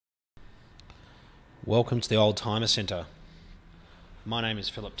Welcome to the Oldtimer Centre. My name is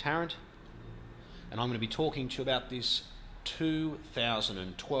Philip Tarrant and I'm going to be talking to you about this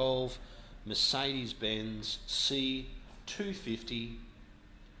 2012 Mercedes-Benz C250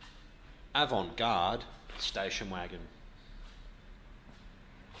 Avantgarde station wagon.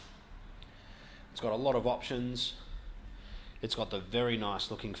 It's got a lot of options. It's got the very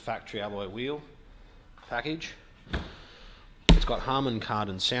nice looking factory alloy wheel package. It's got Avantgarde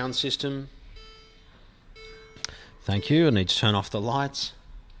and sound system. Thank you. I need to turn off the lights.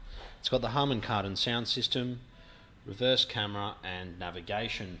 It's got the Avantgarde and sound system, reverse camera and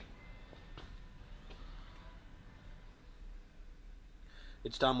navigation.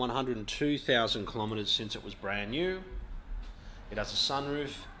 It's done 102,000 kilometres since it was brand new. It has a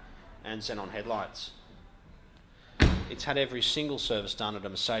sunroof and xenon headlights. It's had every single service done at a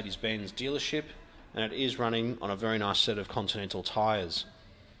Mercedes-Benz dealership, and it is running on a very nice set of Continental tyres.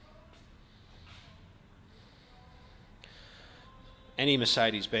 Any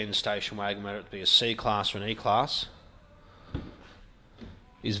Mercedes-Benz station wagon, whether it be a C-Class or an E-Class,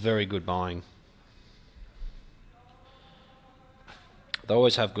 is very good buying. They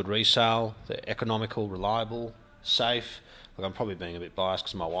always have good resale, they're economical, reliable, safe. Like, I'm probably being a bit biased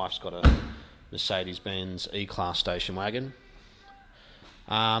because my wife's got a Mercedes-Benz E-Class station wagon.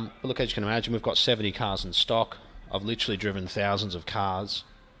 But look, as you can imagine, we've got 70 cars in stock. I've literally driven thousands of cars.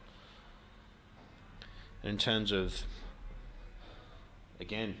 And in terms of,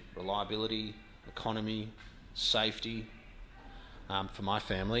 again, reliability, economy, safety, for my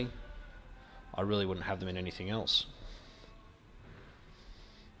family, I really wouldn't have them in anything else.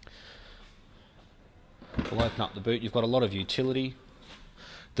 We'll open up the boot. You've got a lot of utility.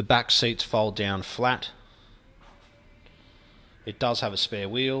 The back seats fold down flat. It does have a spare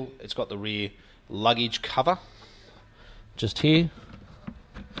wheel. It's got the rear luggage cover just here.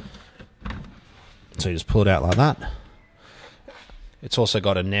 So you just pull it out like that. It's also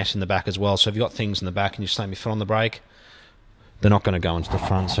got a net in the back as well, so if you've got things in the back and you slam your foot on the brake, they're not going to go into the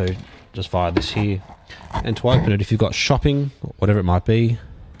front, so just via this here. And to open it, if you've got shopping, whatever it might be,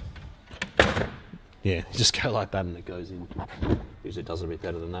 yeah, you just go like that and it goes in. Usually it does a bit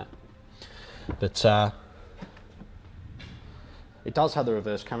better than that. But it does have the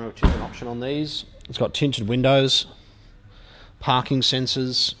reverse camera, which is an option on these. It's got tinted windows, parking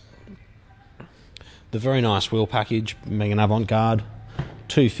sensors, the very nice wheel package, being an Avantgarde,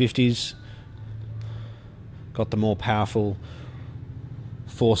 250s, got the more powerful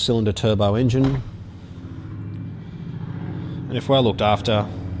 4-cylinder turbo engine. And if well looked after,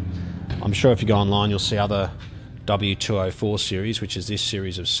 I'm sure if you go online you'll see other W204 series, which is this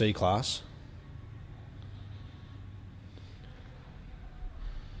series of C-Class,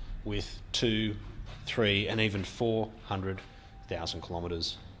 with 2, 3 and even 400,000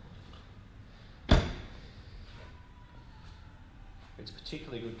 kilometres. It's a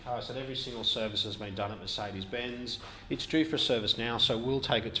particularly good car. So every single service has been done at Mercedes-Benz. It's due for a service now, so we'll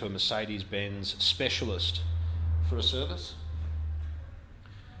take it to a Mercedes-Benz specialist for a service.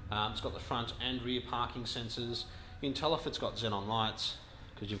 It's got the front and rear parking sensors. You can tell if it's got xenon lights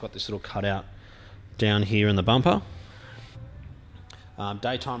because you've got this little cutout down here in the bumper.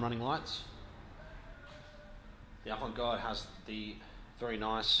 Daytime running lights. The Avantgarde has the very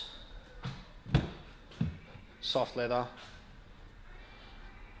nice soft leather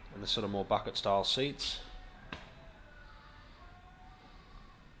and the sort of more bucket style seats.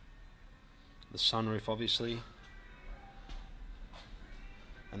 The sunroof obviously,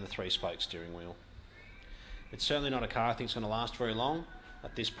 and the 3-spoke steering wheel. It's certainly not a car I think is going to last very long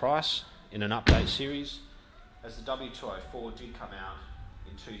at this price in an update series, as the W204 did come out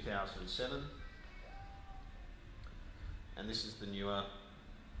in 2007, and this is the newer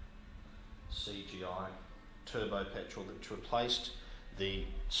CGI turbo petrol which replaced the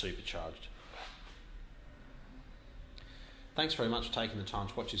supercharged. Thanks very much for taking the time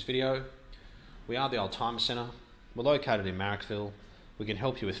to watch this video. We are the Oldtimer Centre. We're located in Marrickville. We can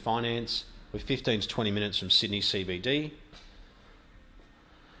help you with finance. We're 15 to 20 minutes from Sydney CBD.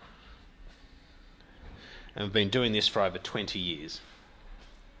 And we've been doing this for over 20 years.